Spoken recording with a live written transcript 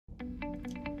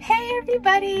Hi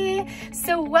everybody!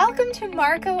 So welcome to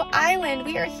Marco Island.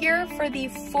 We are here for the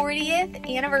 40th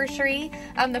anniversary,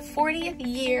 the 40th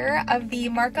year of the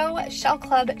Marco Shell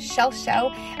Club Shell Show,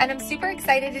 and I'm super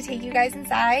excited to take you guys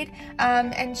inside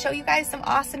and show you guys some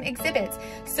awesome exhibits.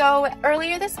 So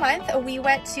earlier this month we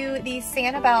went to the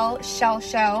Sanibel Shell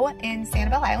Show in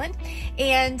Sanibel Island,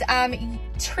 and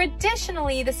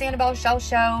traditionally the Sanibel Shell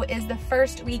Show is the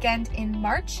first weekend in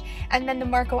March, and then the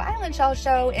Marco Island Shell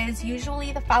Show is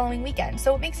usually the following weekend.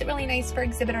 So it makes it really nice for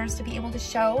exhibitors to be able to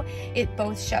show it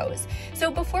both shows. So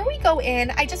before we go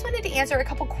in, I just wanted to answer a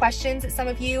couple questions that some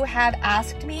of you have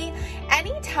asked me.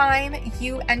 Anytime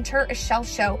you enter a shell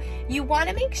show, you want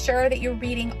to make sure that you're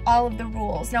reading all of the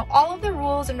rules. Now, all of the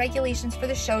rules and regulations for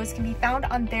the shows can be found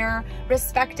on their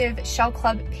respective Shell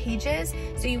Club pages.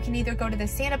 So you can either go to the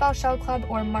Sanibel Shell Club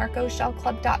or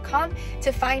marcoshellclub.com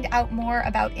to find out more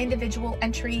about individual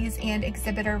entries and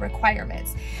exhibitor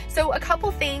requirements. So a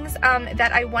couple things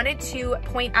that I wanted to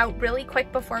point out really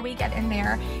quick before we get in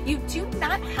there. You do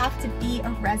not have to be a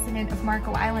resident of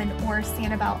Marco Island or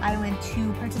Sanibel Island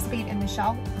to participate in the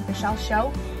Shell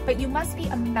Show, but you must be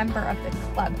a member of the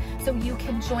club. So you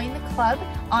can join the club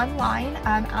online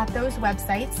at those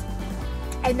websites.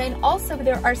 And then also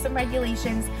there are some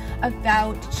regulations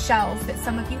about shells that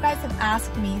some of you guys have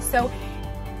asked me. So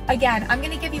again, I'm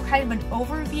going to give you kind of an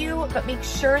overview, but make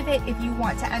sure that if you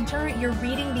want to enter, you're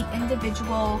reading the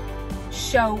individual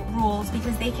show rules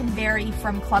because they can vary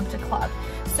from club to club.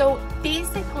 So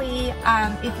basically,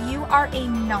 if you are a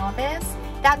novice,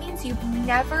 that means you've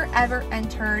never ever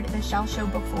entered the shell show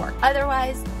before.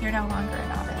 Otherwise, you're no longer a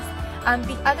novice.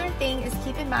 The other thing is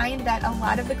keep in mind that a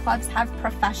lot of the clubs have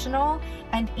professional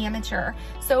and amateur.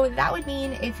 So that would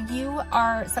mean if you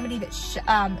are somebody that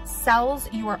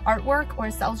sells your artwork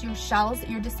or sells your shells that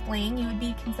you're displaying, you would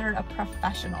be considered a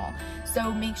professional.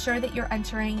 So make sure that you're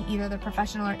entering either the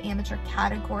professional or amateur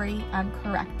category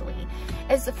correctly.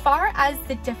 As far as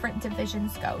the different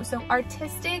divisions go, so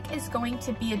artistic is going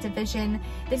to be a division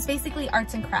that's basically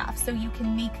arts and crafts. So you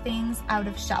can make things out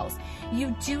of shells.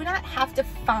 You do not have to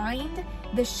find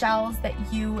the shells that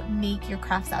you make your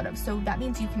crafts out of. So that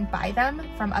means you can buy them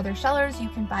from other shellers, you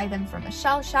can buy them from a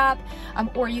shell shop,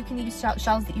 or you can use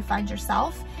shells that you find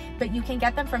yourself, but you can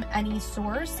get them from any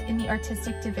source in the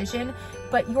artistic division,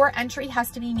 but your entry has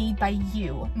to be made by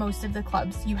you. Most of the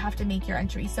clubs, you have to make your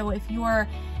entry. So if your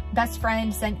best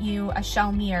friend sent you a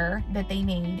shell mirror that they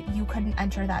made, you couldn't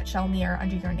enter that shell mirror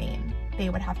under your name. They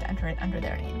would have to enter it under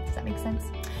their name. Does that make sense?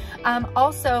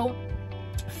 Also,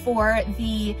 for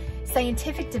the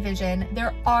scientific division,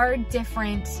 there are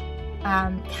different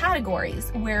categories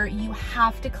where you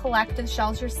have to collect the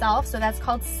shells yourself. So that's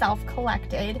called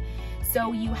self-collected.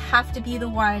 So you have to be the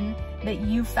one that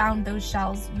you found those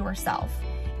shells yourself.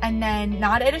 And then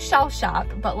not at a shell shop,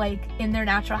 but like in their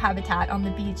natural habitat on the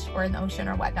beach or in the ocean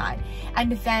or whatnot.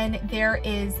 And then there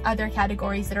is other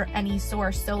categories that are any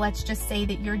source. So let's just say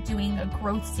that you're doing a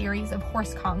growth series of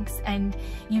horse conchs and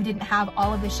you didn't have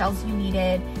all of the shells you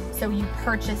needed. So you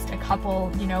purchased a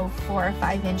couple, 4 or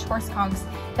 5 inch horse conchs.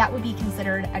 That would be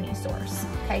considered any source,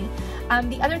 okay?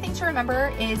 The other thing to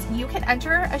remember is you can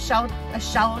enter a shell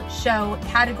show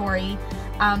category,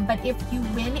 but if you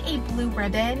win a blue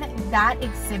ribbon, that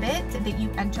exhibit that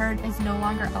you entered is no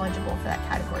longer eligible for that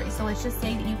category. So let's just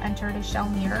say that you entered a shell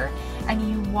mirror and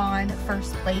you won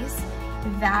first place,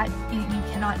 that you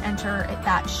cannot enter at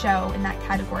that show in that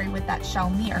category with that shell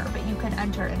mirror, but you can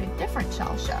enter at a different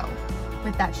shell show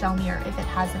with that shell mirror if it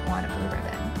hasn't won a blue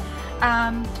ribbon.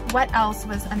 What else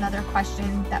was another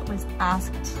question that was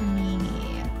asked to me?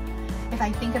 If I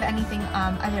think of anything,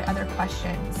 other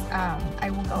questions, I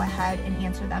will go ahead and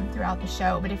answer them throughout the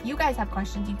show. But if you guys have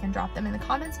questions, you can drop them in the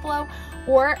comments below,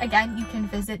 or again, you can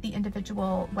visit the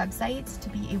individual websites to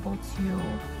be able to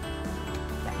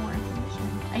get more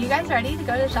information. Are you guys ready to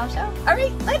go to the shell show? All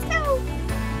right, let's go.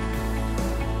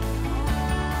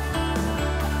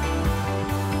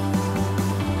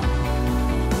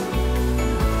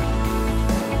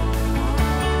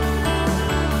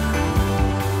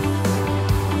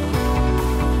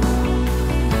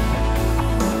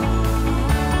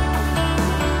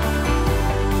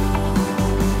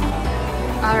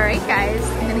 Alright guys,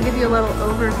 I'm going to give you a little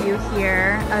overview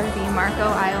here of the Marco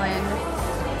Island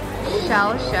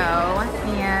Shell Show,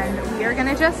 and we are going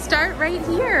to just start right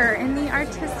here in the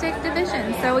artistic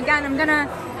division. So again,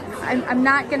 I'm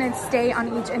not going to stay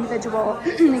on each individual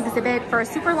exhibit for a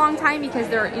super long time because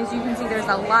as you can see, there's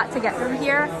a lot to get through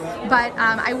here, but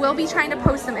I will be trying to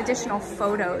post some additional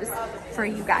photos for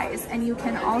you guys. And you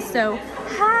can also,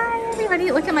 hi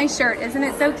everybody, look at my shirt, isn't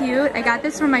it so cute? I got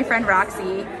this from my friend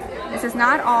Roxy. This is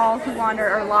not all Who Wander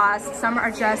or Lost. Some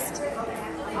are just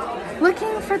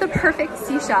looking for the perfect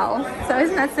seashell. So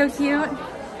isn't that so cute?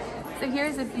 So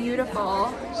here's a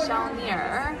beautiful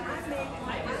chalnier.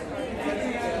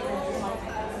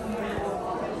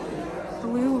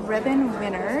 Blue ribbon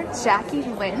winner, Jackie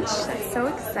Lynch. That's so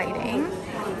exciting.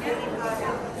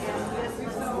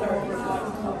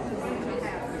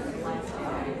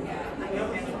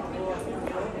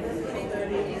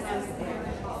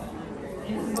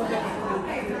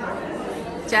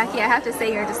 Jackie, I have to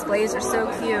say your displays are so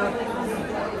cute.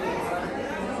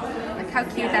 Look how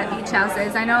cute that beach house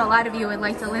is. I know a lot of you would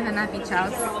like to live in that beach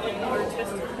house.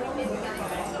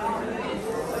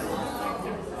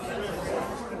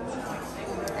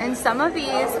 And some of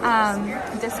these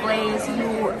displays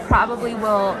you probably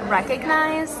will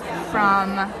recognize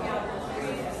from,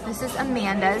 this is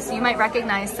Amanda's, so you might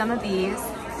recognize some of these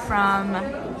from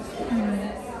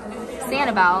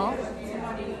Sanibel.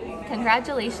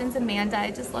 Congratulations, Amanda.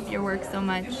 I just love your work so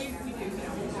much.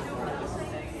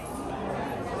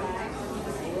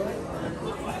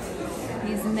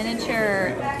 These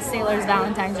miniature Sailor's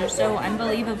Valentines are so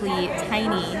unbelievably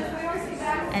tiny,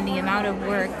 and the amount of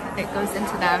work that goes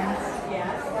into them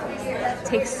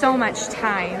takes so much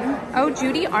time. Oh,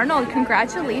 Judy Arnold,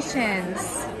 congratulations.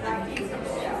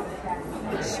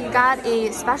 She got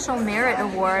a special merit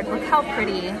award. Look how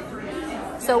pretty.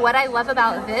 So what I love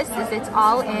about this is it's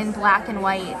all in black and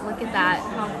white. Look at that,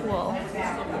 how cool.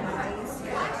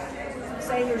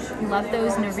 Love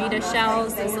those Narita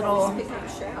shells, those little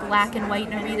black and white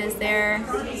Naritas there.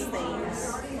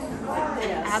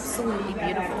 Absolutely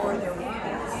beautiful.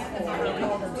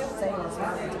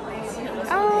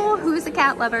 Oh, who's a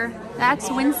cat lover? That's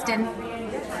Winston.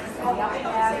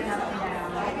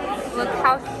 Look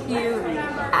how cute.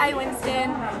 Hi,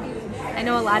 Winston. I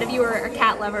know a lot of you are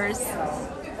cat lovers.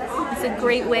 It's a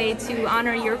great way to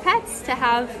honor your pets, to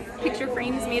have picture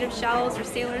frames made of shells or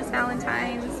Sailor's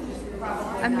Valentines.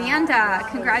 Amanda,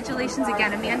 congratulations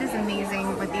again. Amanda's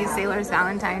amazing with these Sailor's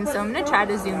Valentines. So I'm gonna try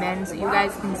to zoom in so you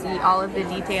guys can see all of the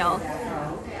detail.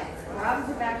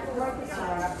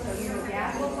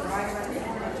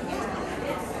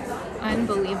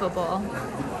 Unbelievable.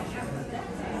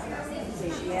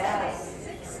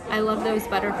 I love those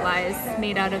butterflies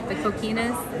made out of the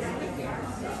coquinas.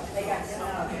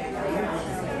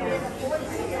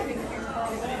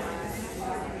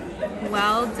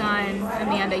 Well done,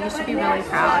 Amanda. You should be really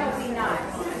proud.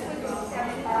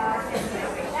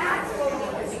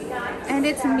 And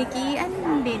it's Mickey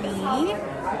and Minnie.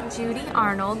 Judy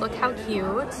Arnold. Look how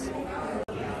cute.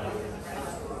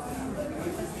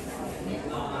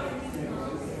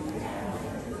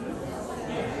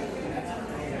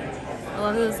 I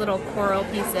love those little coral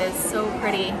pieces. So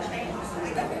pretty.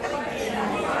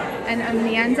 And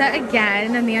Amanda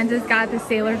again. Amanda's got the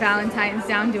Sailor Valentines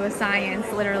down to a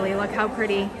science, literally. Look how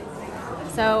pretty.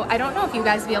 So I don't know if you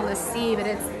guys will be able to see, but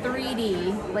it's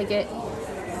 3D. Like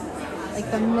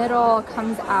the middle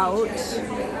comes out.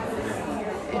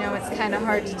 I know it's kind of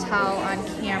hard to tell on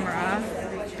camera.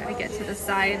 Try to get to the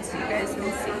side so you guys can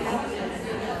see.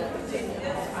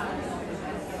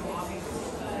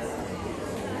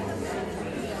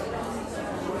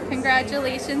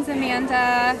 Congratulations,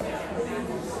 Amanda.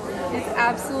 It's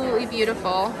absolutely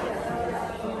beautiful.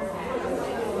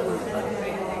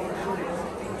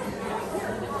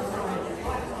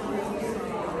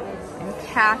 And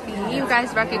Kathy, you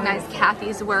guys recognize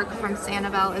Kathy's work from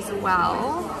Sanibel as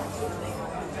well.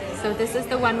 So this is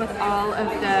the one with all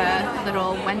of the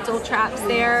little Wentel traps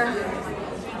there.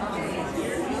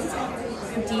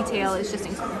 Detail is just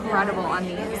incredible on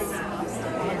these.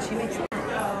 And she makes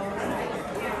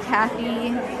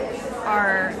Kathy,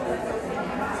 our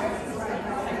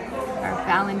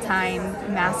Valentine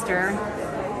master.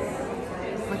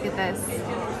 Look at this.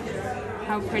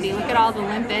 How pretty. Look at all the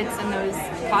limpets and those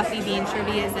coffee bean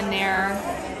trivias in there.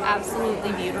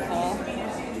 Absolutely beautiful.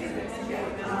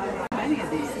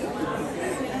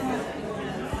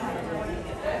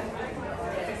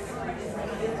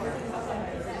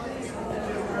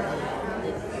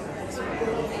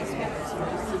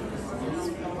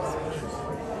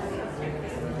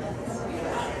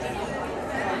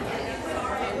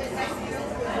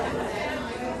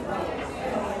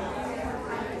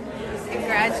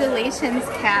 Congratulations,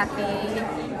 Kathy.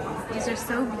 These are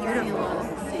so beautiful.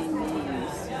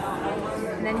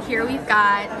 And then here we've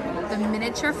got the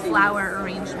miniature flower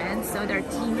arrangements. So they're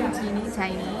teeny, teeny,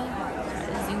 tiny. Try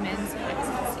to zoom in so you guys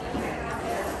can see.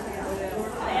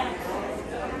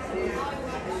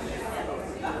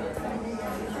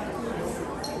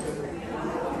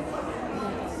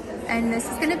 And this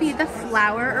is going to be the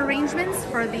flower arrangements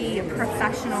for the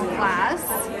professional class.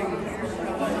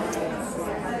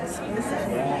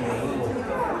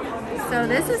 So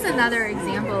this is another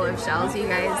example of shells, you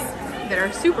guys, that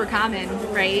are super common,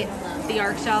 right? The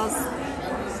arc shells.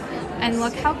 And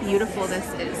look how beautiful this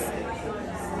is.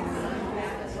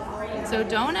 So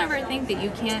don't ever think that you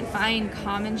can't find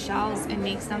common shells and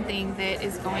make something that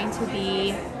is going to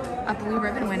be a blue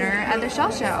ribbon winner at the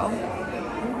shell show.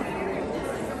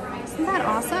 Isn't that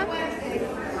awesome?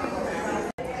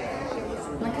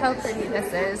 Look how pretty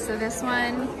this is. So this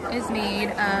one is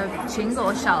made of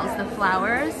jingle shells, the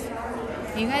flowers.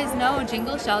 You guys know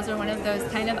jingle shells are one of those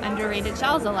kind of underrated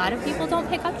shells. A lot of people don't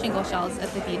pick up jingle shells at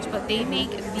the beach, but they make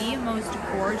the most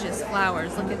gorgeous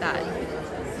flowers. Look at that.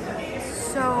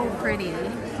 So pretty.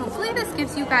 Hopefully this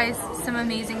gives you guys some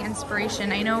amazing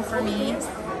inspiration. I know for me,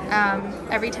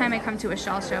 every time I come to a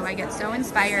shell show, I get so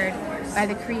inspired by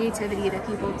the creativity that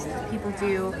people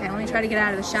do. Okay, let me try to get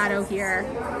out of the shadow here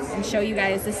and show you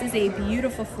guys. This is a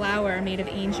beautiful flower made of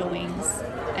angel wings,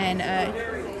 and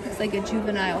it's like a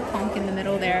juvenile conch in the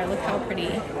middle there. Look how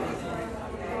pretty.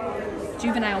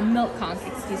 Juvenile milk conch,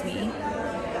 excuse me.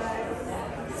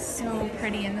 So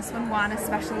pretty, and this one won a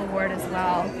special award as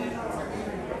well.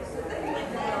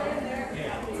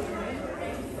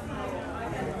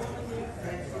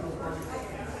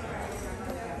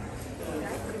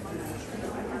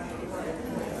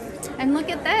 And look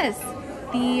at this,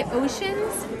 the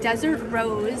Ocean's Desert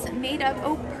Rose made of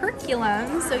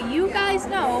operculum. So you guys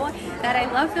know that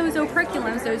I love those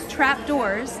operculums, those trap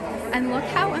doors. And look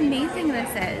how amazing this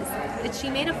is, that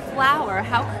she made a flower,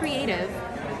 how creative,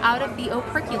 out of the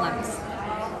operculums.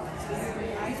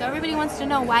 So everybody wants to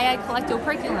know why I collect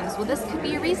operculums. Well, this could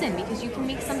be a reason, because you can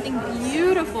make something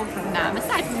beautiful from them,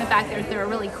 aside from the fact that they're a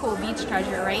really cool beach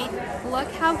treasure, right?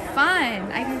 Look how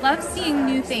fun. I love seeing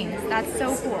new things. That's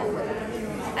so cool.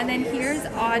 And then here's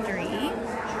Audrey.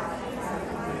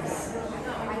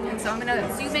 And so I'm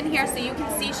gonna zoom in here so you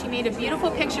can see she made a beautiful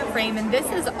picture frame, and this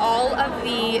is all of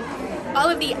the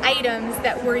items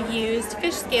that were used: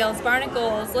 fish scales,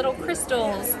 barnacles, little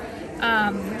crystals.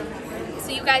 So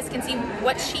you guys can see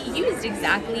what she used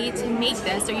exactly to make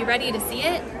this. Are you ready to see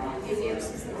it?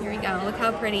 Here we go. Look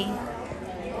how pretty.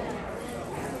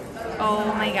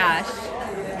 Oh my gosh.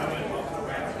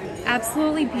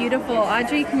 Absolutely beautiful.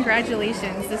 Audrey,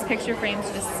 congratulations. This picture frame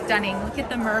is just stunning. Look at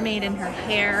the mermaid in her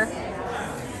hair,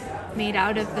 made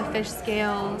out of the fish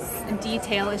scales. And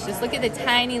detail is just, look at the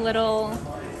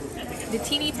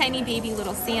teeny tiny baby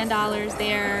little sand dollars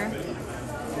there.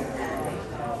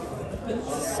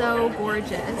 So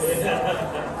gorgeous.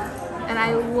 And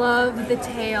I love the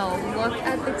tail. Look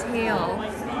at the tail.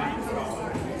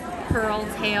 Pearl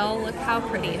tail. Look how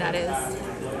pretty that is.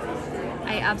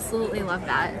 I absolutely love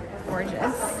that.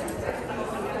 Gorgeous.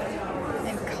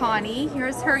 And Connie,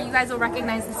 here's her. You guys will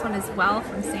recognize this one as well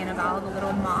from Sanibel, the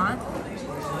little moth.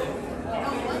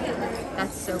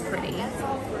 That's so pretty.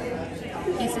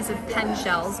 Pieces of pen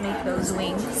shells make those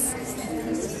wings.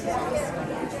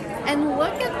 And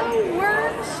look at the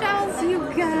worm shells, you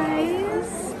guys.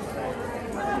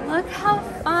 Look how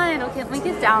fun. Okay, let me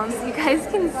get down so you guys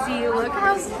can see. Look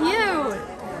how cute.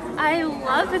 I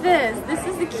love this. This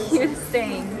is the cutest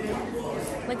thing.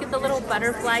 Look at the little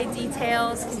butterfly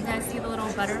details. Can you guys see the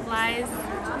little butterflies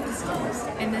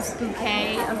in this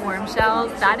bouquet of worm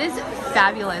shells? That is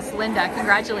fabulous. Linda,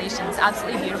 congratulations.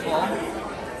 Absolutely beautiful.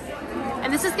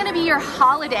 And this is gonna be your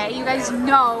holiday. You guys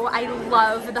know I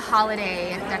love the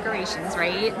holiday decorations,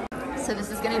 right? So this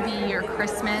is gonna be your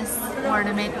Christmas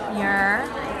ornament here.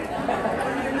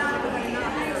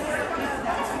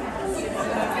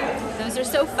 Those are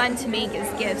so fun to make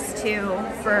as gifts too,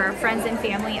 for friends and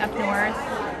family up north.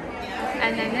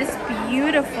 And then this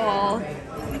beautiful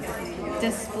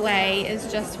display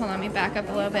is just, hold on, let me back up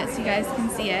a little bit so you guys can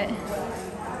see it.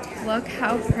 Look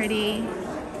how pretty.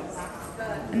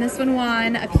 And this one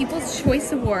won a People's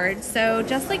Choice Award. So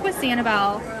just like with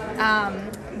Sanibel,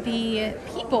 the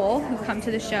people who come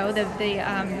to the show,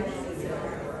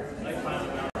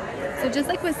 so just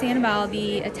like with Sanibel,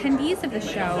 the attendees of the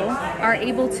show are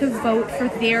able to vote for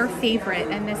their favorite,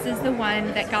 and this is the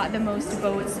one that got the most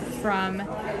votes from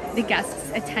the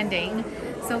guests attending.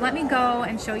 So let me go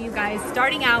and show you guys,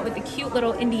 starting out with the cute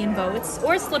little Indian boats,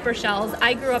 or slipper shells.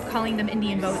 I grew up calling them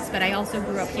Indian boats, but I also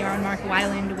grew up here on Marco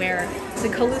Island where the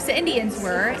Calusa Indians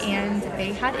were, and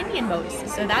they had Indian boats.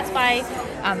 So that's why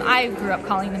I grew up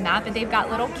calling them that, but they've got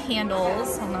little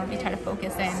candles. Hold on, let me try to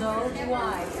focus in.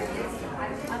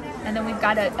 And then we've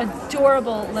got an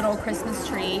adorable little Christmas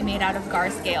tree made out of gar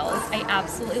scales. I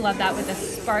absolutely love that, with a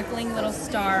sparkling little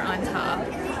star on top.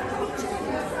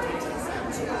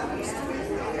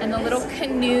 And the little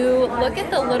canoe, look at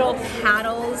the little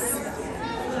paddles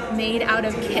made out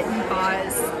of kitten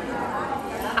paws.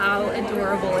 How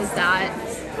adorable is that?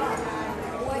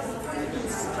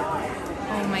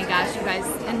 Oh my gosh, you guys.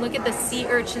 And look at the sea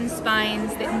urchin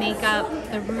spines that make up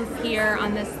the roof here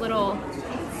on this little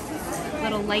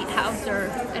lighthouse, or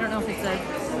I don't know if it's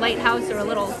a lighthouse or a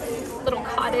little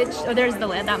cottage. Oh, there's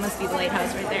that must be the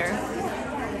lighthouse right there.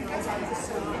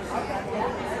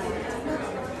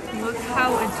 Look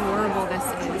how adorable this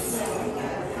is.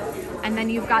 And then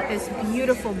you've got this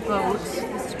beautiful boat,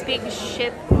 this big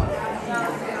ship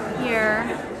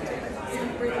here.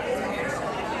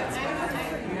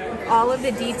 All of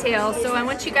the details. So I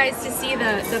want you guys to see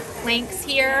the planks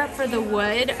here for the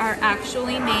wood are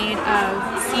actually made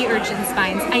of sea urchin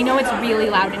spines. I know it's really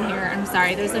loud in here. I'm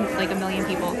sorry. There's like a million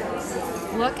people.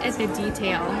 Look at the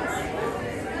detail.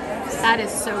 That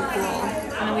is so cool.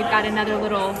 And then we've got another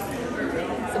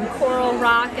some coral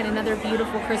rock and another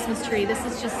beautiful Christmas tree. This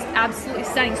is just absolutely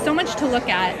stunning. So much to look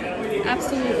at.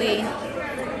 Absolutely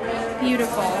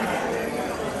beautiful.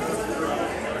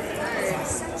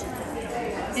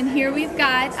 And here we've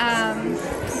got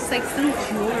it's like some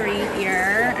jewelry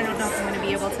here. I don't know if I'm going to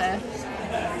be able to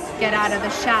get out of the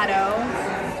shadow.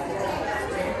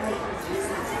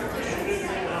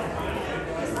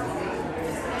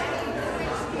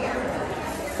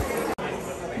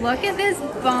 Look at this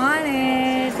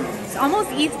bonnet. It's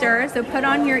almost Easter, so put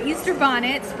on your Easter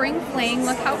bonnet, spring fling.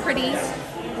 Look how pretty.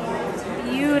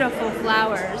 Beautiful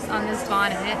flowers on this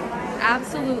bonnet.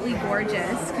 Absolutely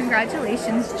gorgeous.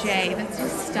 Congratulations, Jay. That's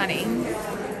just stunning.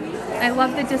 I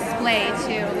love the display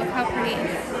too. Look how pretty.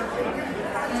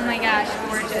 Oh my gosh,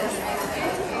 gorgeous.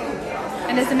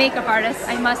 And as a makeup artist,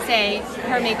 I must say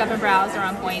her makeup and brows are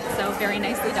on point, so very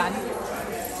nicely done.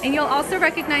 And you'll also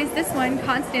recognize this one,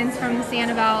 Constance from the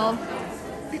Sanibel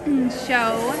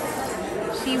show.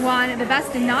 She won the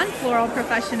Best Non-Floral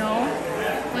Professional.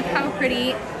 Look how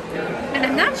pretty. And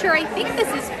I'm not sure, I think this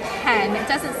is pen. It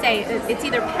doesn't say, it's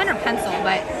either pen or pencil,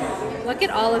 but look at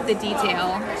all of the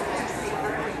detail.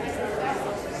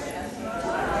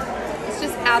 It's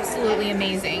just absolutely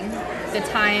amazing, the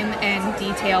time and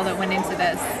detail that went into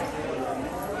this.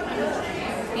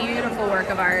 Beautiful work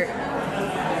of art.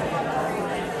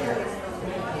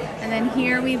 And then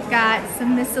here we've got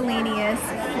some miscellaneous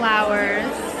flowers.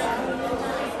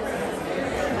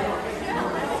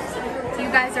 You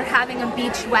guys are having a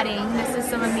beach wedding. This is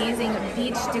some amazing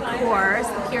beach decor.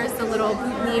 So here's the little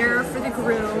boutonniere for the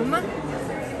groom.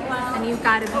 And you've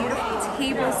got a beautiful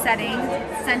table setting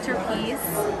centerpiece.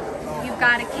 You've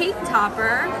got a cake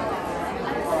topper.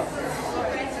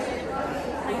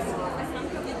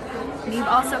 And you've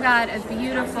also got a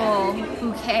beautiful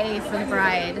bouquet for the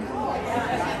bride.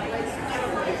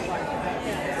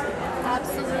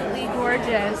 Absolutely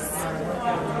gorgeous.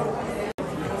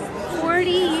 40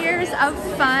 years of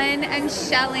fun and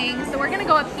shelling. So we're gonna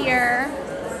go up here,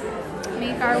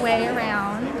 make our way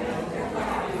around.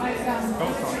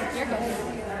 You're good.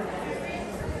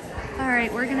 All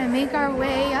right, we're gonna make our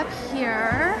way up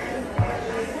here.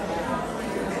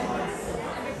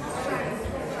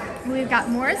 We've got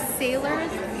more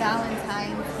Sailor's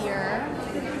Valentines here.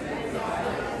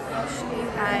 I'll show you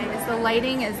guys. The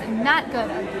lighting is not good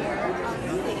up here on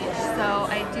the stage, so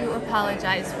I do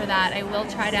apologize for that. I will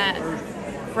try to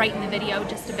brighten the video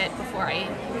just a bit before I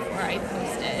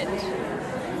post it.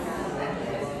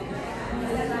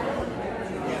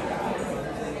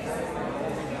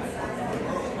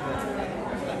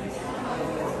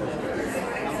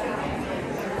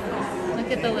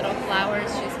 Look at the little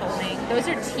flowers she's holding. Those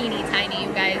are teeny tiny,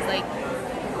 you guys. Like,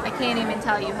 I can't even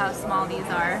tell you how small these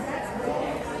are.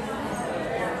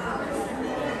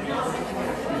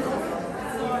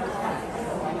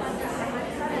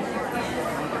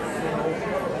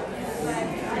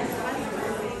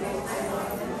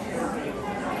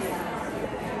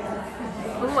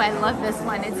 Ooh, I love this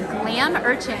one. It's Glam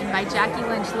Urchin by Jackie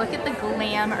Lynch. Look at the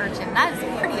Glam Urchin. That is the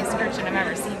prettiest urchin I've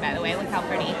ever seen, by the way. Look how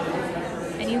pretty.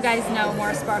 And you guys know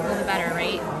more sparkle the better,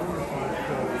 right?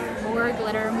 More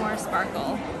glitter, more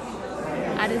sparkle.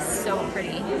 That is so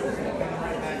pretty.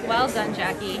 Well done,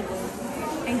 Jackie.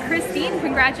 And Christine,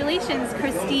 congratulations.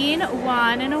 Christine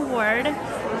won an award.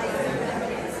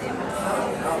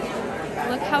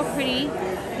 Look how pretty.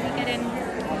 Let me get in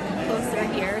closer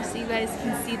here so you guys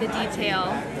can see the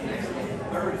detail.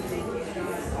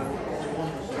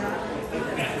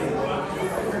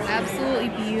 Absolutely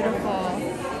beautiful.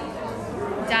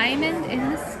 Diamond in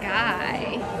the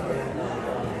sky.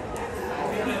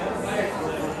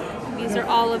 These are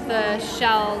all of the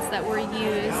shells that were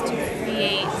used to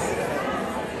create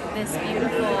this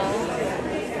beautiful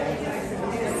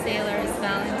Sailor's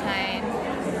Valentine.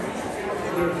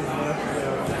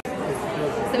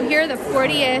 So here are the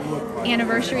 40th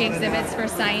anniversary exhibits for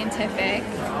Scientific.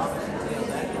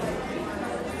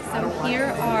 So here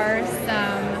are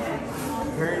some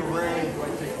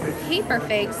paper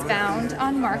figs found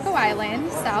on Marco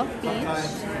Island, South Beach.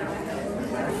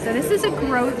 So this is a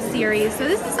growth series. So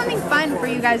this is something fun for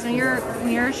you guys when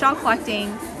you're shell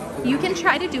collecting. You can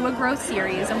try to do a growth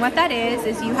series, and what that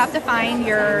is you have to find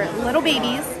your little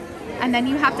babies, and then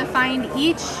you have to find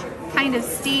each kind of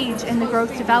stage in the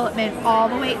growth development all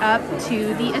the way up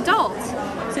to the adult.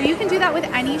 So you can do that with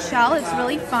any shell. It's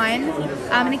really fun,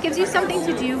 and it gives you something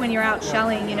to do when you're out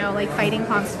shelling, you know, like fighting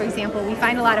conchs, for example. We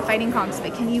find a lot of fighting conchs,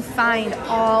 but can you find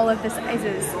all of the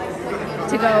sizes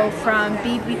to go from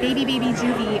baby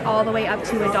juvie all the way up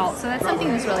to adult? So that's something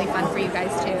that's really fun for you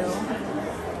guys too.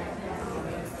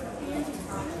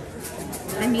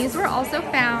 And these were also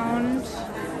found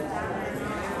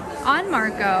on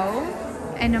Marco,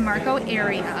 in the Marco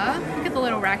area. Look at the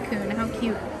little raccoon, how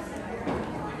cute.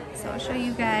 So I'll show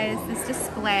you guys this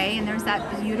display, and there's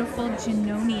that beautiful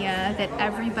Junonia that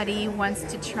everybody wants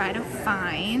to try to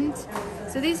find.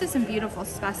 So these are some beautiful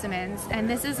specimens, and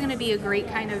this is gonna be a great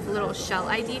kind of little shell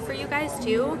ID for you guys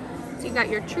too. So you got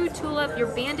your true tulip, your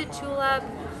banded tulip,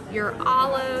 your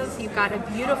olive, you've got a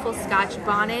beautiful Scotch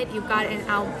bonnet, you've got an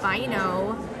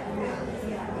albino.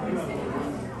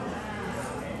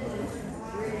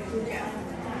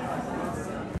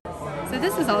 So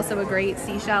this is also a great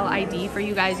seashell ID for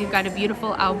you guys. You've got a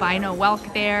beautiful albino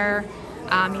whelk there,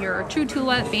 your true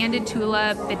tulip, banded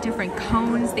tulip, the different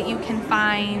cones that you can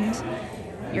find,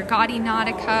 your gaudy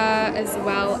nautica, as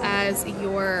well as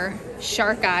your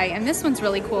shark eye. And this one's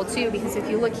really cool too, because if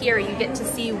you look here, you get to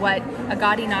see what a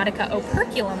gaudy nautica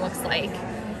operculum looks like.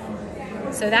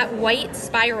 So that white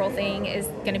spiral thing is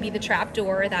going to be the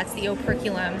trapdoor. That's the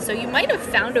operculum. So you might have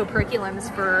found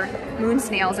operculums for moon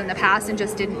snails in the past and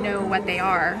just didn't know what they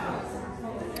are.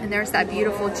 And there's that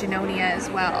beautiful Junonia as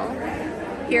well.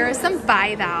 Here are some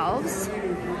bivalves.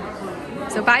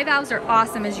 So bivalves are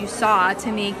awesome, as you saw,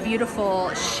 to make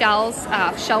beautiful shells,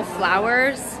 shell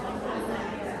flowers.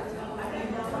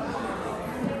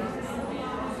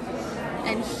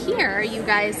 And here you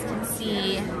guys can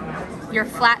see your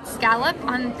flat scallop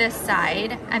on this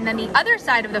side, and then the other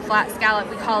side of the flat scallop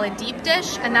we call a deep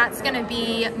dish, and that's going to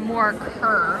be more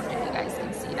curved, if you guys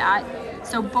can see that.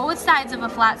 So both sides of a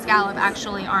flat scallop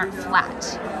actually aren't flat.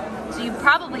 So you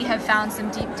probably have found some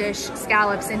deep dish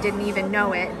scallops and didn't even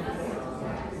know it.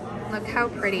 Look how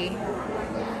pretty.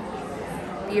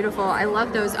 Beautiful. I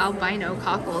love those albino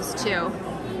cockles too.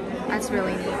 That's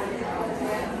really neat.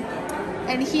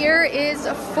 And here is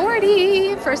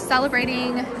 40 for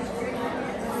celebrating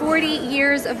 40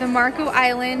 years of the Marco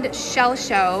Island Shell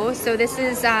Show. So this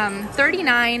is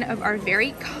 39 of our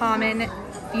very common,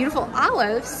 beautiful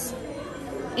olives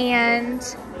and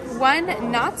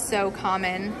one not so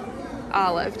common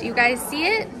olive. Do you guys see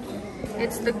it?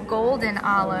 It's the golden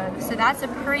olive. So that's a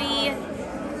pretty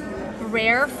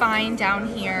rare find down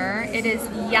here. It is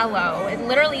yellow. It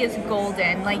literally is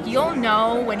golden. Like, you'll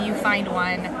know when you find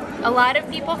one. A lot of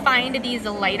people find these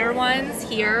lighter ones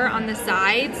here on the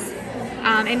sides.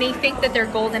 And they think that they're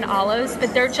golden olives,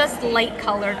 but they're just light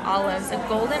colored olives. A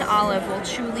golden olive will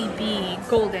truly be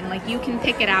golden. Like, you can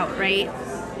pick it out, right?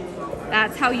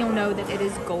 That's how you'll know that it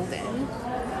is golden.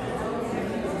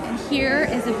 And here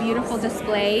is a beautiful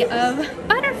display of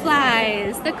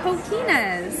butterflies, the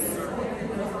coquinas.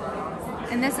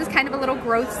 And this is kind of a little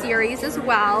growth series as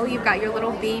well. You've got your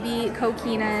little baby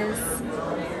coquinas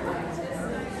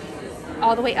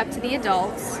all the way up to the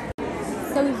adults.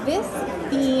 So this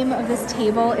theme of this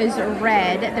table is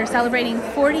red. They're celebrating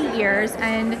 40 years,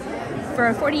 and for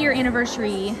a 40-year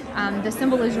anniversary, the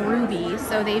symbol is ruby.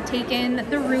 So they've taken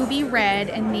the ruby red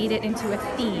and made it into a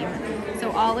theme.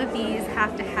 So all of these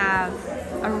have to have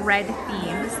a red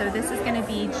theme. So this is going to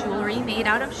be jewelry made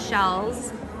out of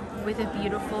shells with a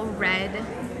beautiful red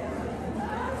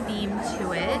theme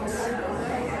to it.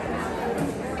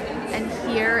 And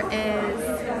here is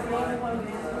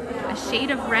a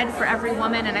shade of red for every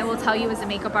woman, and I will tell you as a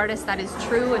makeup artist that is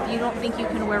true. If you don't think you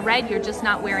can wear red, you're just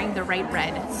not wearing the right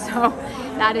red. So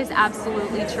that is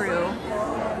absolutely true.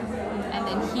 And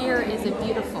then here is a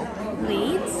beautiful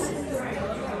plate.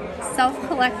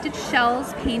 Self-collected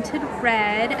shells painted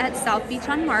red at South Beach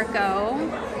on Marco.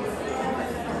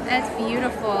 That's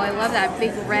beautiful. I love that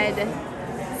big red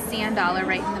sand dollar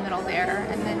right in the middle there.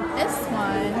 And then this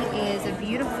one is a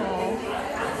beautiful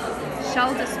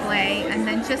shell display, and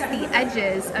then just the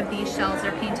edges of these shells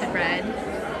are painted red.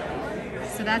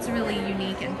 So that's really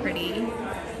unique and pretty.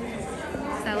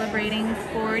 Celebrating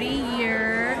 40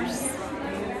 years.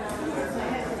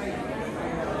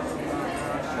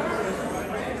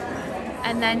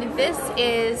 And then this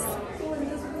is,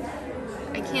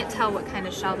 I can't tell what kind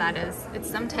of shell that is. It's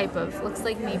some type of, looks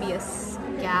like maybe a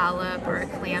scallop or a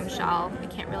clam shell. I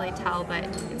can't really tell, but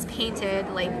it's painted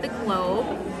like the globe.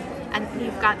 And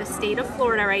you've got the state of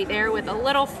Florida right there with a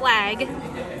little flag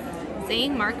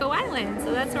saying Marco Island.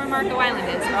 So that's where Marco Island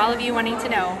is, for all of you wanting to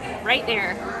know, right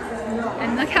there.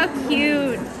 And look how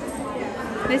cute.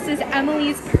 This is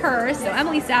Emily's purse. So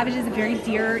Emily Savage is a very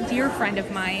dear friend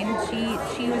of mine.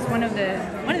 She was one of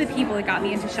the people that got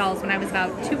me into shells when I was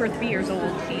about 2 or 3 years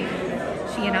old.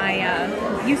 She and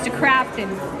I used to craft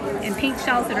and paint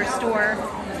shells at her store.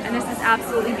 And this is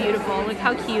absolutely beautiful. Look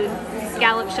how cute.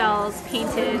 Scallop shells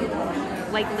painted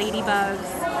like ladybugs.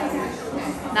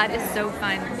 That is so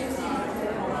fun.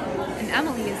 And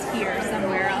Emily is here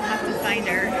somewhere. I'll have to find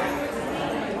her.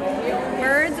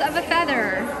 Birds of a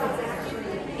feather.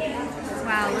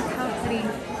 Wow, look how pretty.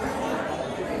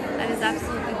 That is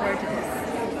absolutely gorgeous.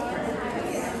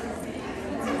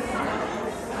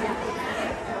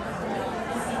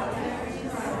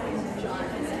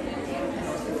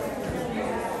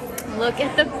 Look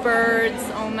at the birds.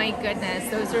 Oh my goodness,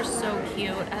 those are so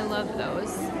cute. I love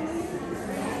those.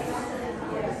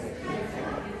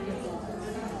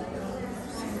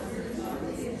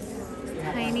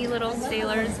 Tiny little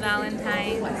sailor's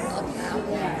valentine.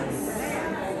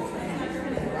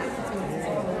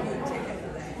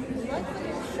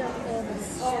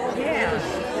 Yeah,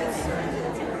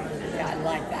 I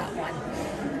like that one.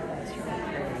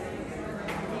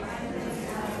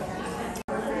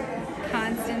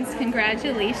 Constance,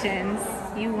 congratulations.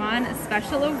 You won a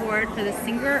special award for the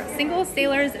Single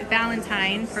Sailor's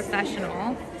Valentine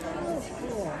Professional.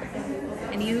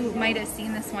 And you might have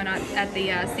seen this one at the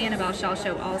Sanibel Shell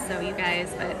Show also, you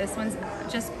guys, but this one's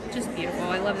just beautiful.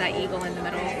 I love that eagle in the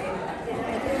middle.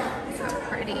 It's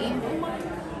pretty.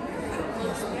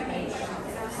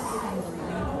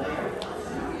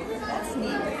 That's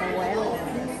neat with the whale.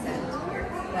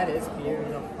 That is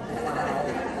beautiful. Wow.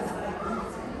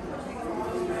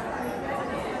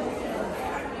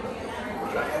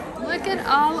 Look at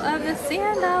all of the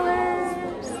sand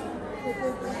dollars.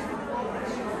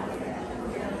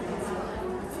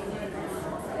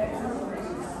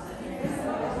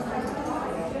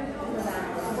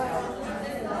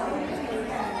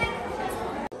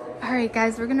 All right,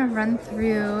 guys, we're gonna run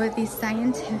through the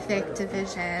scientific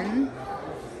division.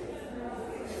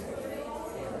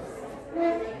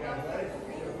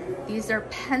 These are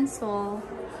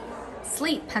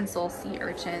slate pencil sea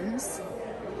urchins.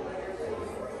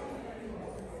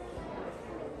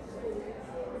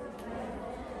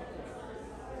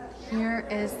 Here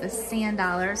is the sand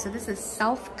dollar. So this is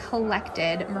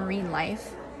self-collected marine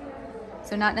life.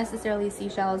 So not necessarily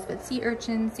seashells, but sea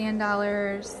urchins, sand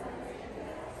dollars,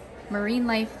 marine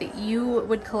life that you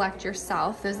would collect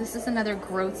yourself. This is another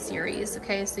growth series,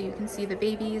 okay? So you can see the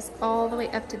babies all the way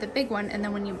up to the big one, and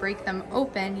then when you break them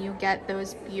open, you get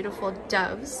those beautiful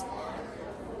doves.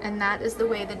 And that is the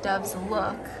way the doves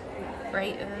look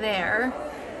right there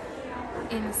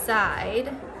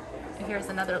inside. Here's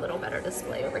another little better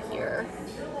display over here.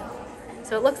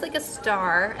 So it looks like a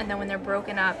star, and then when they're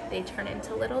broken up, they turn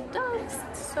into little doves.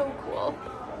 It's so cool.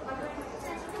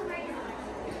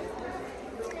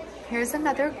 Here's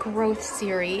another growth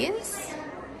series.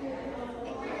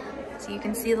 So you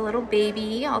can see the little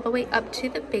baby all the way up to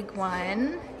the big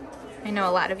one. I know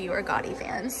a lot of you are gaudy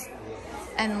fans.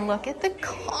 And look at the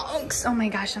conchs. Oh my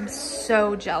gosh, I'm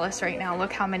so jealous right now.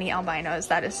 Look how many albinos.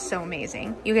 That is so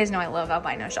amazing. You guys know I love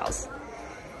albino shells.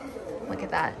 Look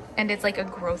at that. And it's like a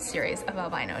growth series of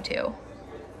albino too.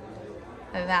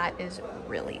 That is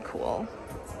really cool.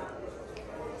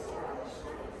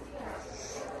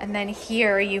 And then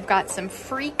here you've got some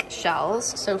freak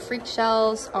shells. So freak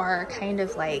shells are kind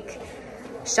of like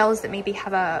shells that maybe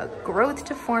have a growth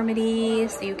deformity.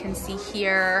 So you can see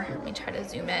here, let me try to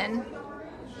zoom in.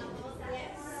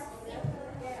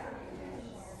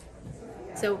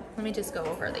 So let me just go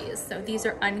over these. So these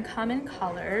are uncommon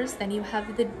colors. Then you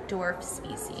have the dwarf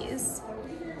species.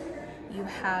 You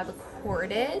have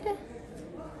corded.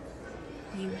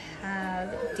 You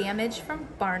have damage from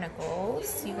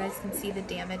barnacles. You guys can see the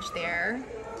damage there.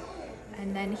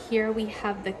 And then here we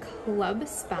have the club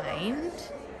spined.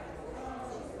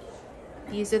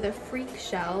 These are the freak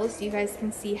shells. You guys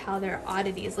can see how they're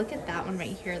oddities. Look at that one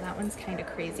right here. That one's kind of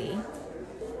crazy.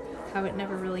 How it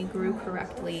never really grew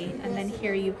correctly. And then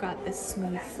here you've got the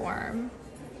smooth form.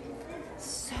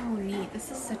 So neat.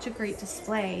 This is such a great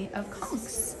display of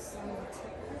conchs.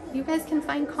 You guys can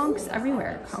find conchs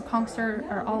everywhere. Conchs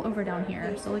are all over down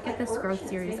here. So look at this growth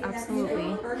series,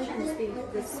 absolutely.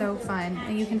 So fun.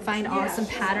 And you can find awesome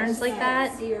patterns like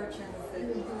that.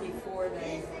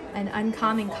 and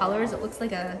uncommon colors. It looks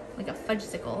like a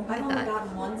fudgesicle. Look I've at only that.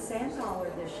 gotten one sand dollar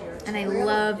this year. And I Really?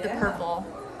 love the Yeah. purple.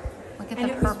 Look at And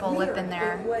the it was purple lip weird. in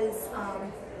there. It was,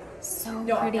 So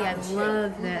no, pretty. I got two.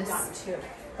 love I this. got two.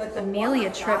 But the Amelia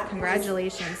one I Tripp, got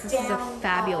congratulations. was This is a down,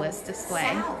 fabulous display.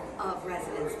 South of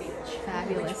Residence Beach.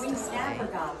 Fabulous which we display. never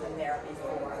got them there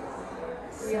before.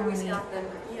 We So always neat. got them,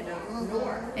 you know,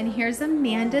 north. And here's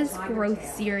Amanda's growth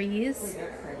series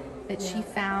They're pretty. that she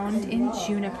found in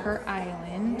Juniper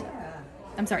Island.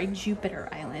 I'm sorry, Jupiter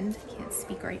Island. Can't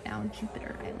speak right now.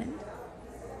 Jupiter Island.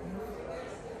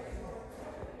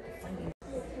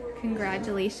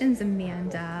 Congratulations,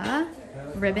 Amanda.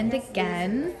 Ribboned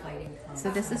again. So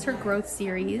this is her growth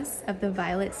series of the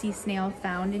violet sea snail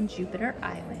found in Jupiter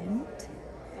Island.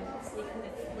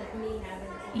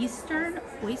 Eastern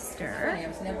oyster. I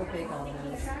was never big on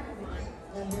those.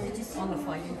 On the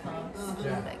fighting ponds. How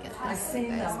did I get I've this? seen You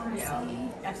guys them. can Yeah. see.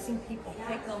 I've seen people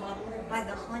pick them up by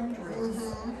the hundreds.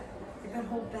 They've got a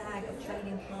whole bag of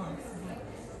fighting ponds.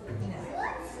 You know.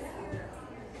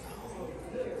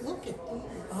 Look at these.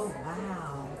 Oh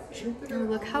wow. Jupiter. Oh,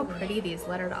 look how pretty these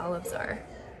lettered olives are.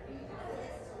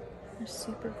 They're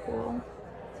super cool.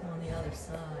 It's on the other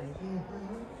side.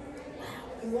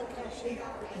 And look how she.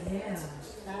 Yeah.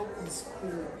 That is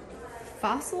cool.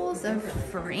 Fossils of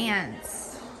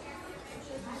France.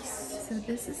 So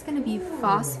this is going to be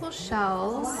fossil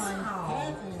shells.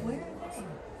 Wow. Where are they?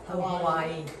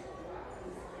 Hawaii.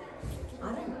 I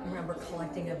don't remember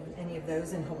collecting any of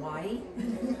those in Hawaii.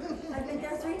 I've been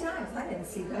there 3 times. I didn't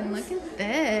see those. And look at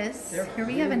this. Here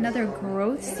we have another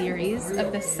growth series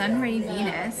of the Sunray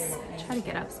Venus. Try to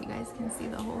get up so you guys can see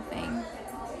the whole thing.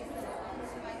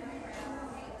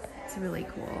 It's really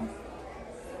cool.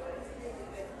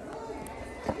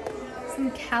 Some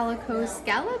calico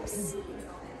scallops.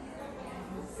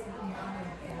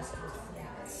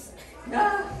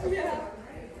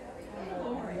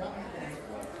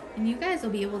 And you guys will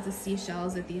be able to see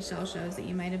shells at these shell shows that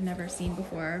you might have never seen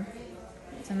before.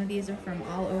 Some of these are from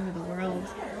all over the world.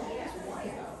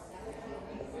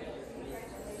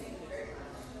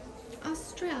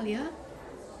 Australia.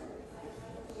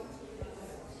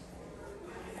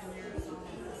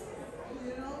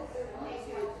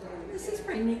 This is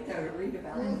pretty neat though to read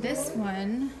about. And this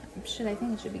one, I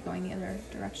think it should be going the other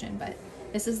direction, but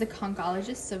this is the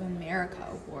Conchologists of America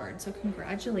Award. So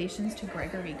congratulations to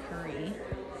Gregory Curry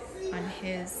on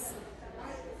his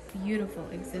beautiful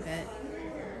exhibit.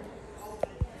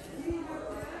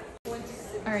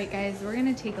 All right, guys, we're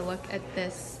gonna take a look at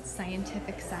this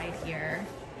scientific side here.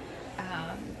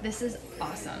 This is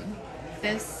awesome.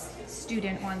 This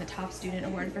student won the top student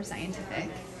award for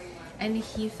scientific, and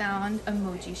he found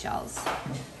emoji shells.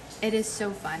 It is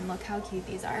so fun. Look how cute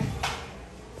these are.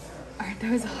 Aren't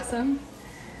those awesome?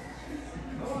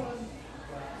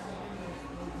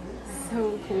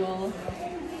 So cool.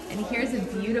 And here's a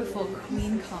beautiful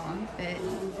queen conch that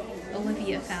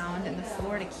Olivia found in the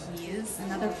Florida Keys.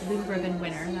 Another blue ribbon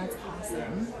winner. That's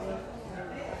awesome.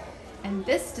 And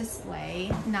this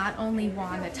display not only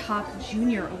won the top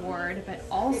junior award, but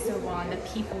also won the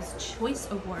People's Choice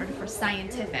Award for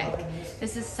scientific.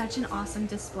 This is such an awesome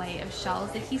display of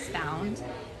shells that he's found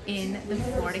in the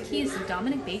Florida Keys. So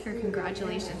Dominic Baker,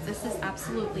 congratulations. This is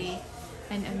absolutely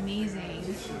an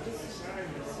amazing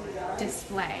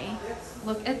display.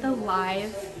 Look at the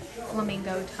live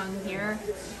flamingo tongue here.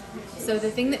 So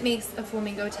the thing that makes a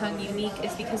flamingo tongue unique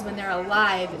is because when they're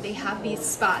alive, they have these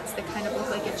spots that kind of look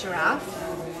like a giraffe.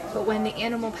 But when the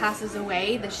animal passes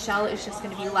away, the shell is just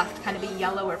going to be left kind of a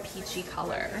yellow or peachy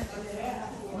color.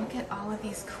 Look at all of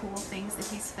these cool things that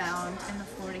he's found in the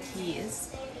Florida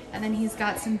Keys. And then he's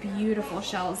got some beautiful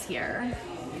shells here.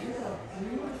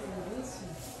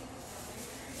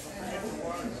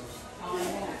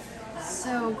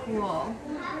 So cool.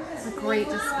 It's a great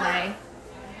display.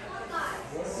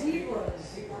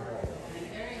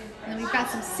 And then we've got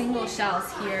some single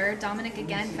shells here. Dominic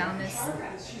again found this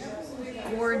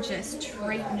gorgeous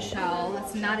Triton shell.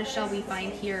 That's not a shell we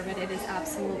find here, but it is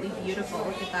absolutely beautiful.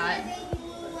 Look at that.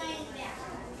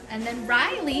 And then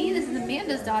Riley, this is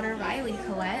Amanda's daughter, Riley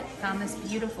Collette, found this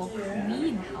beautiful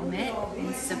queen helmet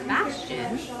in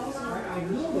Sebastian,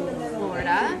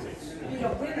 Florida.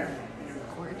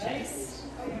 Gorgeous.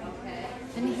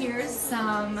 And here's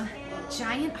some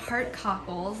giant heart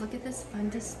cockles. Look at this fun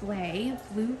display.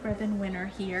 Blue ribbon winner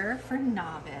here for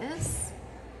novice.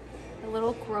 A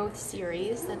little growth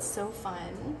series that's so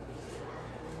fun.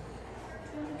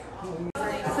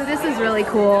 So this is really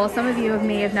cool. Some of you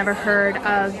may have never heard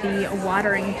of the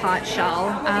watering pot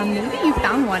shell. Maybe you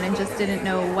found one and just didn't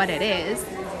know what it is.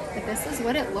 But this is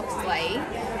what it looks like.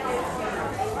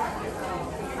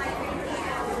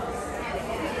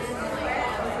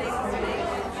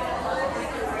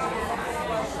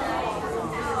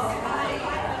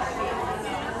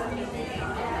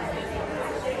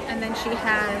 And then she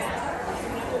has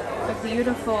a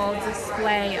beautiful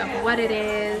display of what it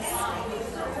is,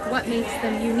 what makes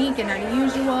them unique and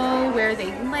unusual, where they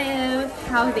live,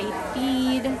 how they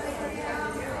feed.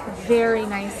 Very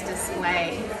nice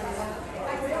display.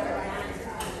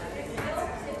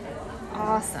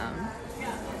 Awesome.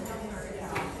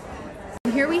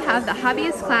 Here we have the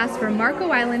hobbyist class for Marco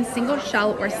Island single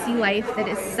shell or sea life that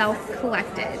is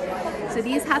self-collected. So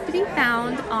these have to be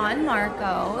found on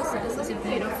Marco. So this is a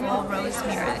beautiful rose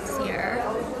murex here.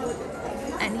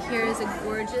 And here's a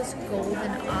gorgeous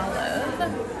golden olive.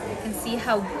 You can see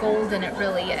how golden it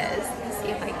really is. Let's see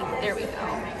if I can, there we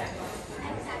go.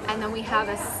 And then we have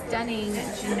a stunning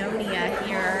Junonia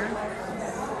here.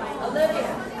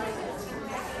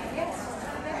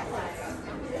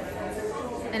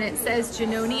 And it says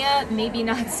Junonia, maybe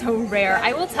not so rare.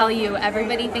 I will tell you,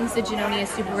 everybody thinks the Junonia is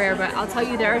super rare, but I'll tell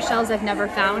you there are shells I've never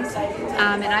found,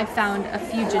 and I've found a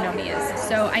few Junonias.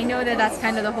 So I know that that's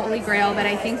kind of the holy grail, but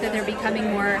I think that they're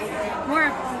becoming more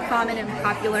common and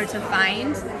popular to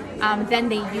find than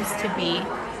they used to be.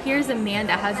 Here's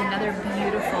Amanda, has another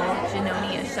beautiful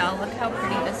Junonia shell. Look how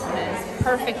pretty this one is.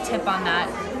 Perfect tip on that.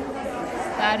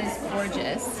 That is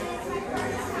gorgeous.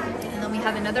 And then we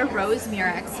have another rose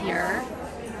murex here.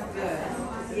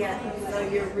 Yeah, so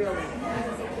you're really,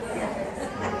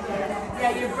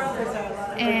 yeah, your brothers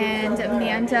are. And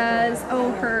Amanda's,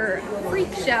 oh, her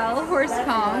freak shell, horse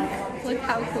conch. Look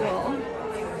how cool.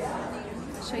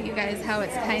 I'll show you guys how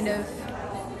it's kind of,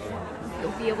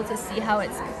 you'll be able to see how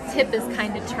its tip is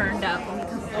kind of turned up when we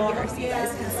come over here, so you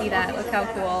guys can see that. Look how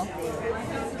cool.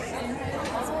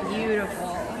 It's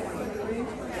beautiful.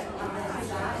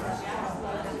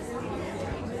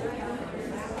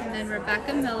 And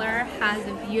Rebecca Miller has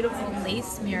a beautiful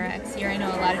lace murex here. I know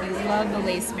a lot of you love the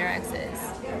lace murexes.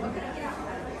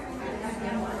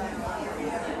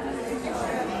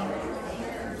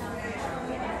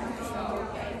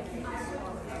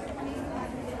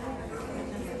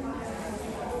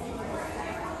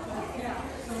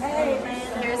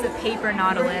 Here's a paper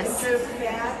nautilus.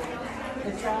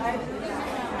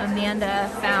 Amanda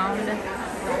found a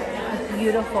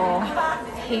beautiful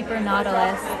paper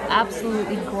nautilus,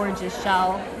 absolutely gorgeous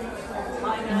shell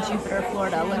in Jupiter,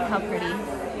 Florida. Look how pretty.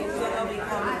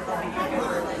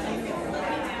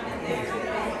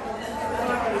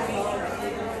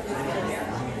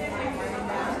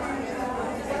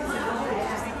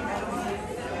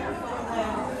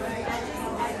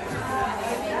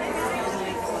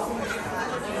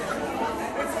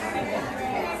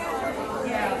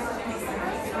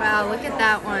 Wow, look at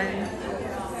that one.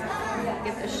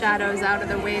 Get the shadows out of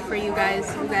the way for you guys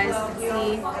so you guys can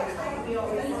see.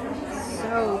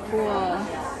 So cool.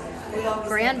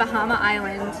 Grand Bahama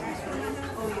Island.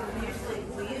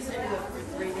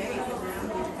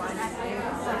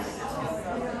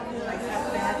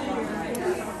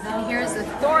 And here's a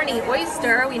thorny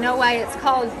oyster. We know why it's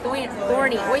called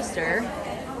thorny oyster.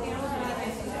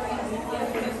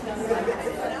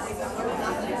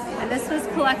 This was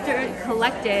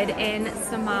collected in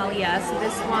Somalia. So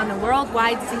this won the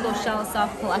Worldwide Single Shell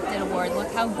Self-Collected Award.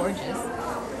 Look how gorgeous.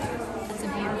 It's a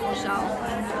beautiful shell.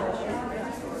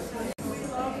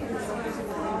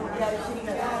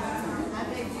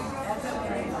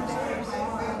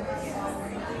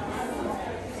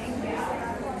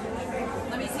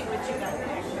 Let me see what you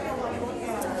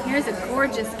got. Here's a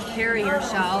gorgeous carrier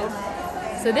shell.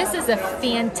 So this is a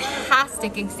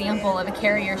fantastic example of a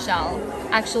carrier shell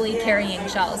actually carrying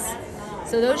shells.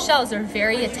 So those shells are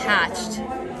very attached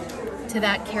to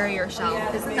that carrier shell.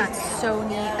 Isn't that so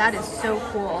neat? That is so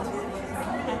cool.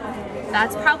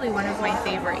 That's probably one of my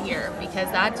favorite here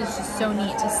because that is just so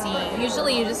neat to see.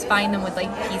 Usually you just find them with like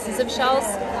pieces of shells,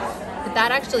 but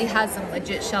that actually has some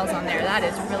legit shells on there. That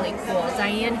is really cool.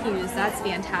 Diane Hughes, that's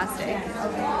fantastic.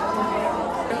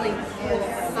 Really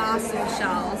cool fossil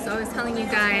shell. So I was telling you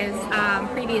guys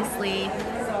previously,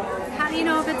 how do you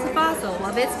know if it's a fossil? Well,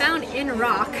 if it's found in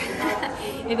rock,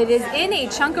 if it is in a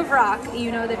chunk of rock,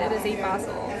 you know that it is a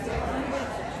fossil.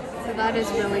 So that is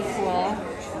really cool.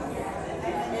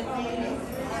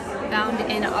 Found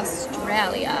in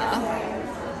Australia.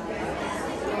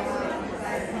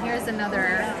 Here's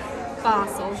another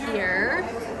fossil here.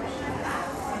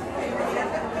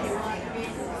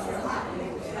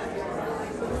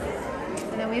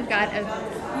 And then we've got a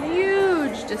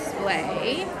huge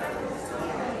display.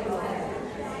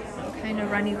 Kind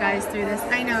of run you guys through this.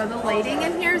 I know the lighting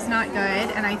in here is not good,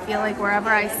 and I feel like wherever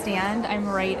I stand, I'm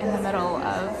right in the middle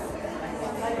of,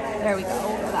 there we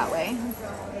go, that way.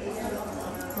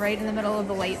 Right in the middle of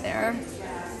the light there.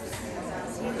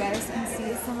 So you guys can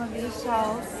see some of these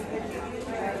shells.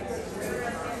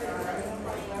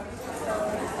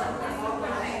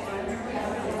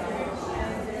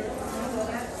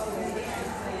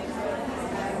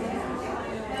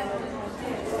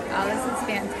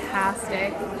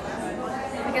 fantastic.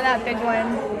 Look at that big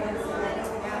one.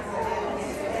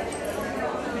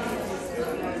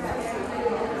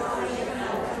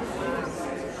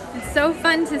 It's so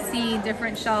fun to see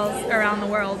different shells around the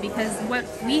world because what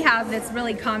we have that's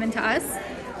really common to us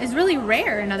is really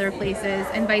rare in other places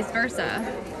and vice versa.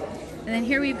 And then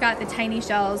here we've got the tiny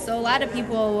shells. So a lot of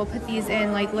people will put these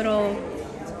in like little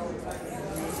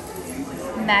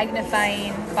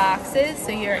magnifying boxes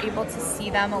so you're able to see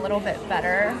them a little bit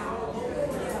better.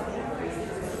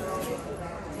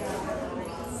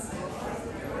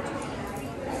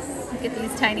 Look at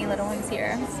these tiny little ones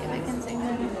here. Let's see if I can zoom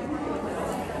in.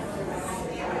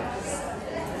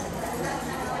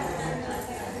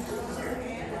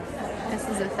 This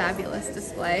is a fabulous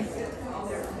display.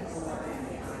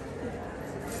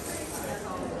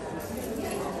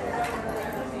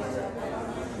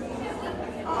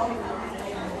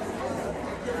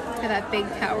 Look at that big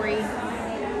cowrie.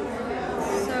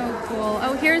 So cool.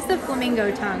 Oh, here's the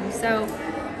flamingo tongue. So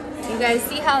you guys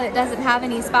see how it doesn't have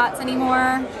any spots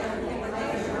anymore?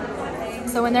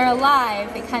 So when they're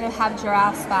alive, they kind of have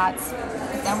giraffe spots.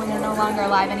 But then when they're no longer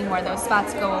alive anymore, those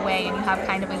spots go away and you have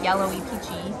kind of a yellowy,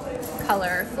 peachy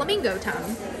color flamingo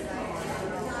tongue.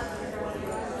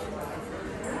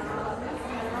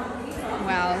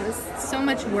 Wow, so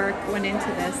much work went into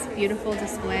this beautiful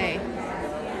display.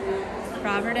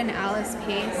 Robert and Alice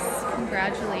Pace,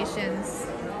 congratulations.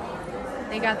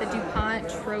 They got the DuPont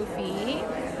trophy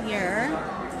here.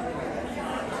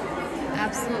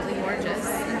 Absolutely gorgeous.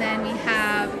 And then we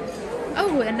have,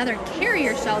 oh, another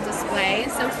carrier shell display.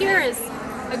 So here is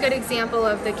a good example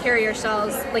of the carrier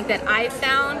shells like that I've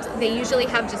found. They usually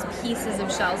have just pieces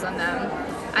of shells on them.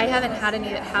 I haven't had any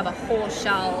that have a whole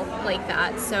shell like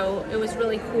that. So it was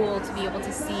really cool to be able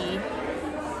to see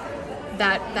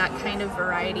that kind of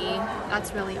variety.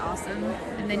 That's really awesome.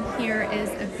 And then here is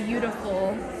a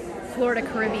beautiful Florida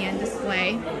Caribbean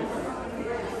display.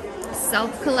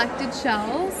 Self-collected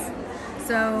shells.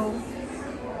 So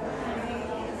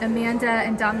Amanda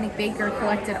and Dominic Baker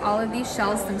collected all of these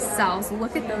shells themselves.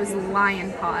 Look at those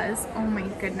lion paws. Oh my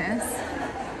goodness.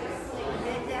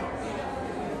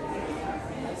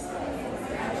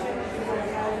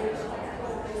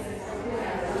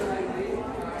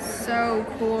 So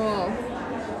cool.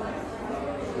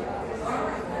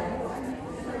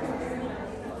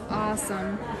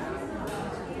 Awesome.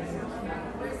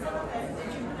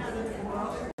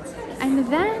 And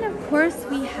then, of course,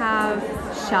 we have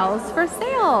shells for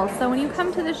sale. So when you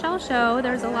come to the shell show,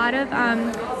 there's a lot of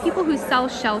people who sell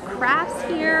shell crafts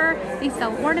here. They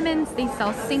sell ornaments, they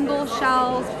sell single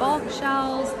shells, bulk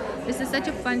shells. This is such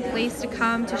a fun place to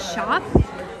come to shop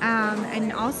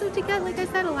and also to get, like I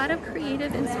said, a lot of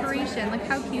creative inspiration. Look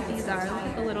how cute these are. Look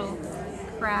at the little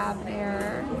crab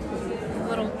there, the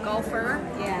little golfer.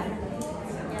 Yeah.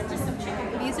 Yeah, just some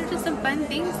chicken. These are just some fun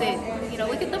things that, you know,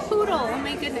 look at the poodle. Oh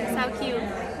my goodness, how cute.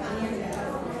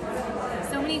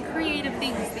 So many creative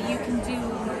things that you can do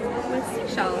with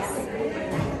seashells.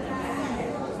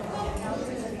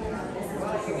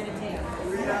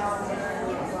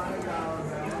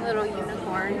 Little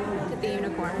unicorn. Look at the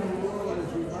unicorn.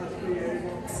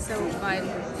 So fun.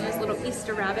 There's little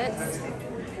Easter rabbits.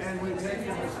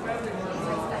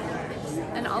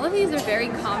 And all of these are very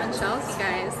common shells, you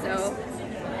guys, so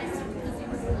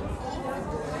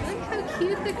look how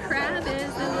cute the crab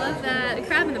is. I love that. The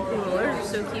crab and the poodle are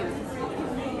so cute.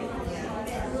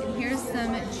 And here's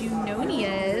some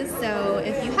Junonias. So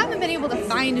if you haven't been able to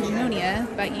find a Junonia,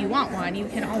 but you want one, you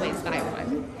can always buy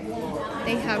one.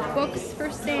 They have books for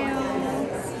sale.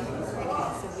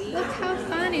 Look how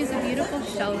fun. It's a beautiful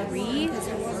shell wreath.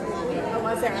 Oh,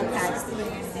 was there?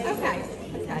 Okay.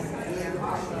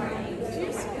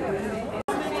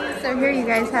 So here you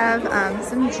guys have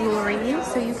some jewelry.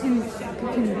 So you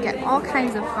can get all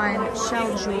kinds of fun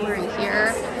shell jewelry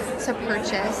here to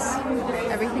purchase.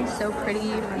 Everything's so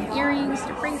pretty, from earrings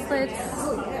to bracelets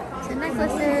to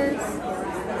necklaces.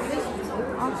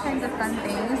 All kinds of fun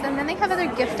things. And then they have other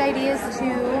gift ideas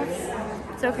too.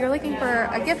 So if you're looking for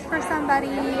a gift for somebody,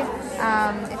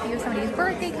 if you have somebody's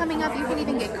birthday coming up, you can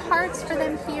even get cards for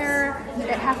them here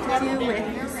that have to do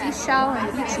with seashell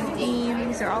and beachy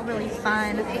themes. They're all really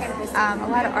fun. A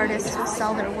lot of artists who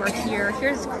sell their work here.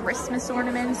 Here's Christmas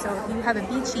ornaments. So if you have a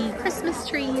beachy Christmas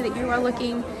tree that you are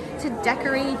looking to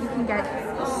decorate, you can get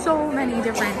so many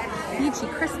different beachy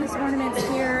Christmas ornaments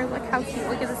here. Look how cute.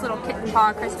 Look at this little kitten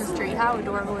paw Christmas tree. How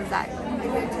adorable is that?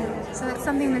 So that's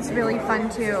something that's really fun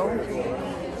too.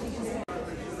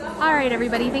 All right,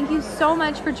 everybody, thank you so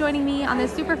much for joining me on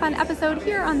this super fun episode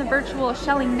here on the Virtual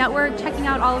Shelling Network, checking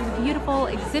out all of the beautiful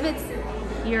exhibits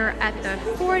here at the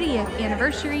 40th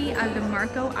anniversary of the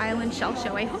Marco Island Shell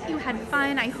Show. I hope you had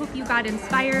fun. I hope you got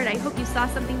inspired. I hope you saw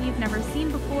something you've never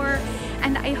seen before.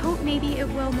 And I hope maybe it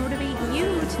will motivate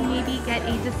you to maybe get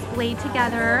a display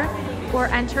together or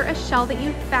enter a shell that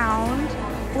you found,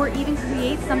 or even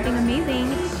create something amazing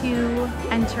to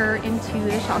enter into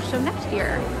the Shell Show next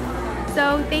year.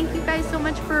 So thank you guys so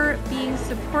much for being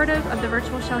supportive of the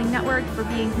Virtual Shelling Network, for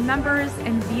being members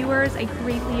and viewers. I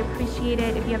greatly appreciate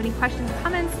it. If you have any questions,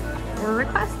 comments, or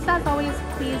requests, as always,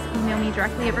 please email me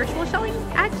directly at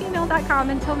virtualshelling@gmail.com.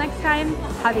 Until next time,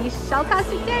 have a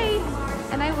shelltastic day,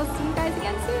 and I will see you guys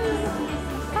again soon.